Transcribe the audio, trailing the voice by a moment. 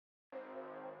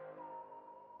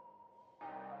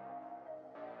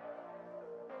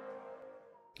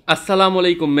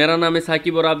अस्सलामुअलैकुम, मेरा नाम है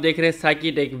साकिब और आप देख रहे हैं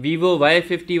साकी टेक। वीवो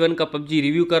Y51 का पबजी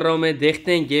रिव्यू कर रहा हूं मैं।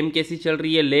 देखते हैं गेम कैसी चल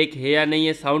रही है, लेक है या नहीं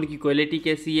है, साउंड की क्वालिटी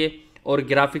कैसी है और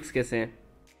ग्राफिक्स कैसे हैं।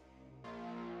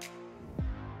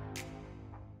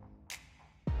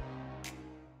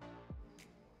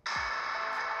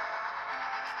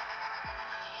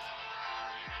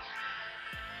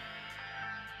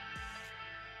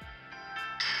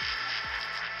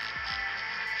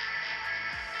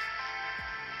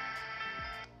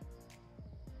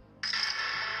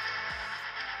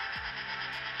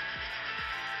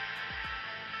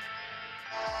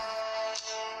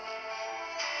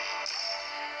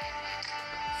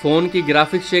 फ़ोन की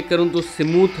ग्राफिक्स चेक करूं तो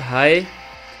smooth high,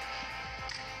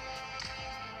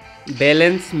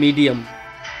 balance medium.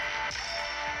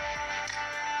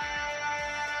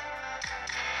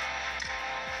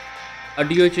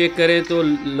 Audio check करें तो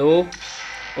लो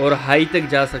और हाई तक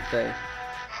जा सकता है।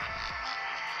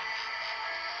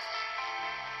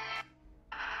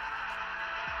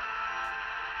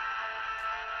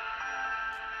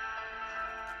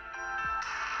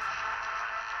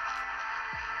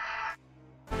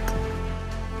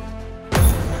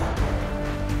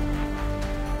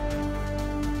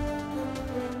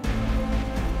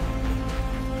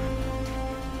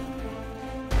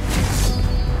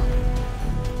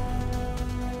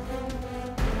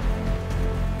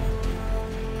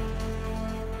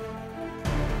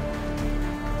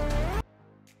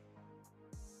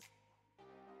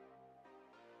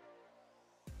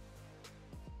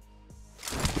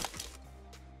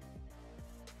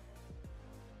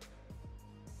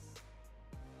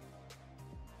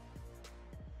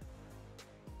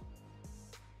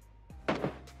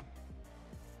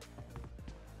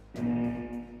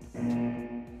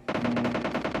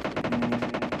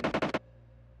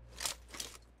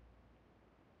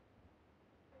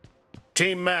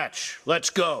 Team match,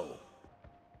 let's go.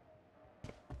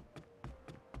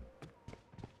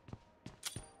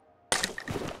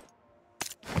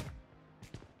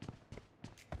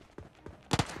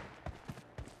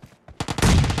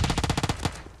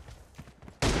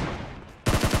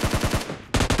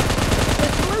 The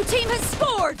blue team has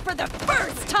scored for the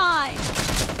first time!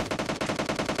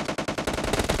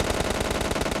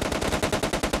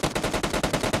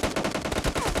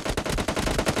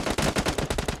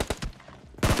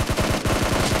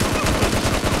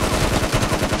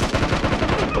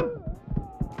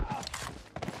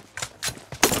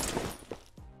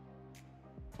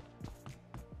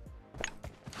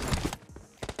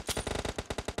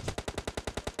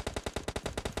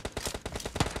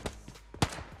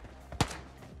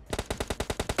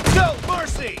 No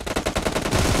mercy!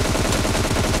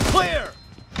 Clear!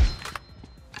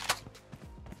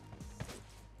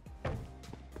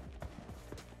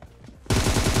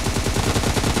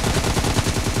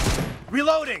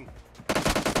 Reloading!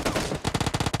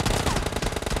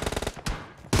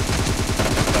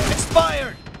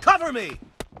 Expired! Cover me!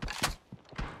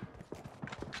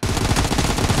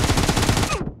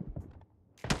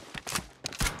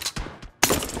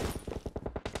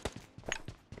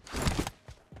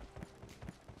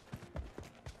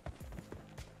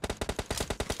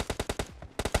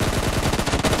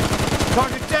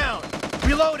 Target down!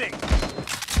 Reloading!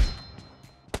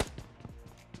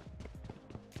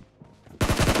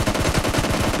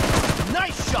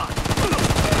 Nice shot!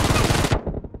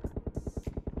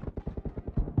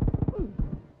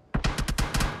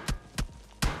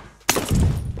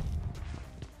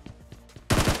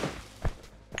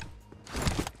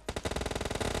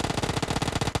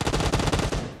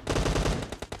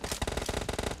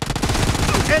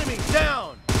 Enemy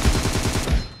down!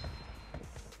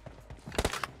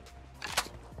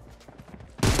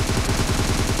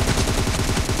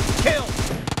 Kill!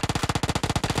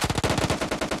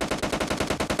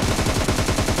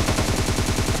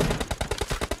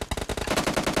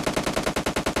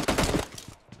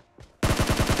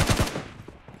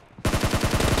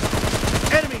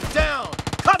 Enemy down!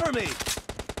 Cover me!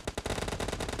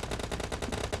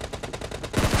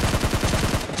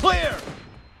 Clear!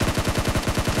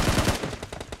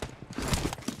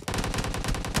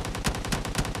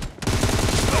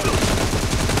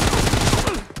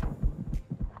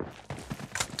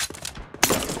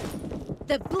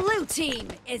 The blue team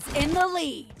is in the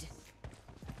lead.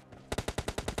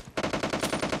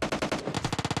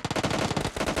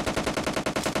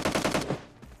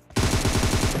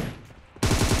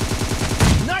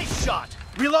 Nice shot!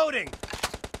 Reloading!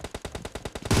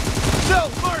 No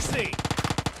mercy!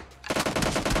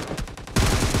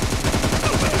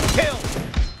 Kill!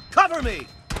 Cover me!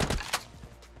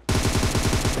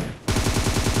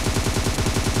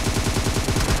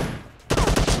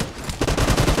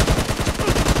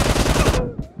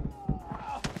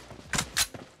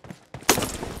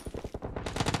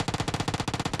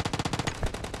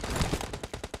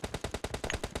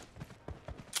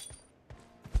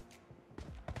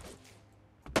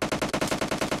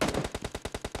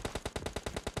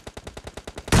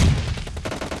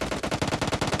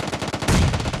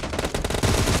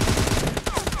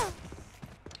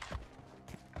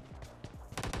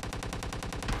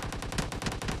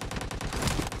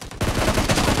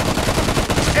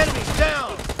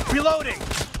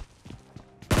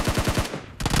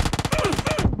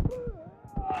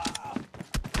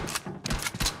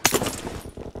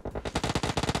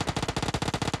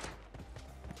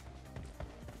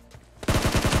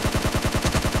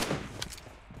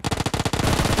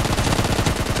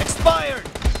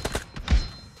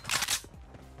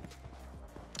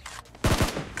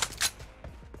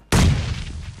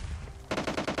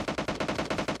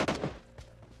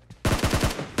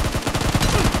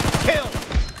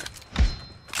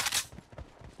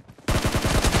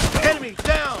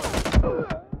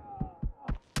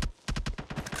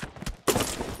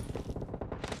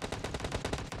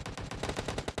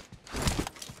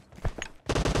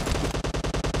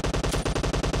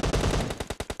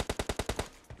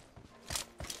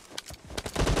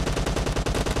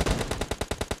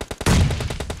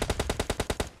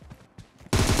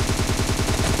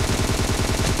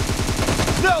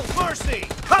 No mercy!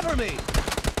 Cover me!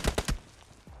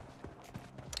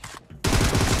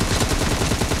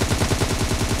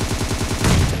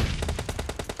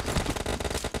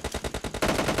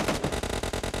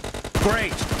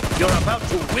 Great! You're about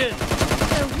to win!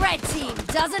 The red team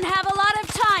doesn't have a lot of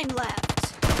time left.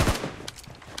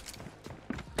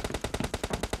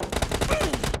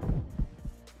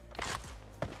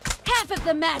 Half of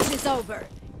the match is over,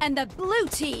 and the blue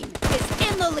team is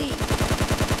in the lead.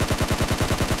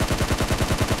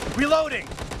 Reloading!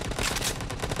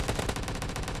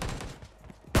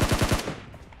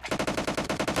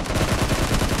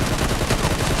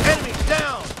 Enemies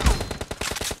down!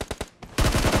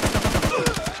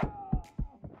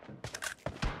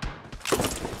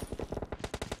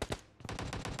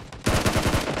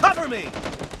 Cover me!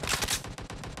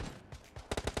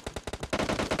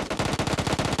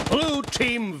 Blue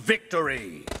team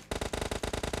victory!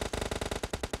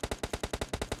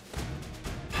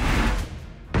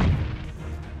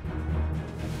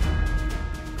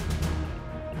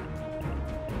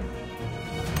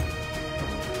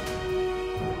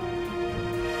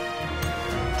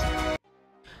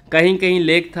 कहीं कहीं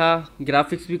leg था,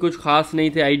 graphics भी कुछ खास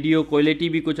नहीं थे, आईडियो quality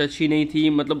भी कुछ अच्छी नहीं थी।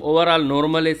 मतलब ओवरऑल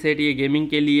नॉर्मल है सेट ये गेमिंग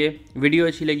के लिए। वीडियो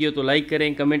अच्छी लगी हो तो लाइक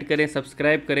करें, कमेंट करें,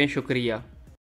 सब्सक्राइब करें। शुक्रिया।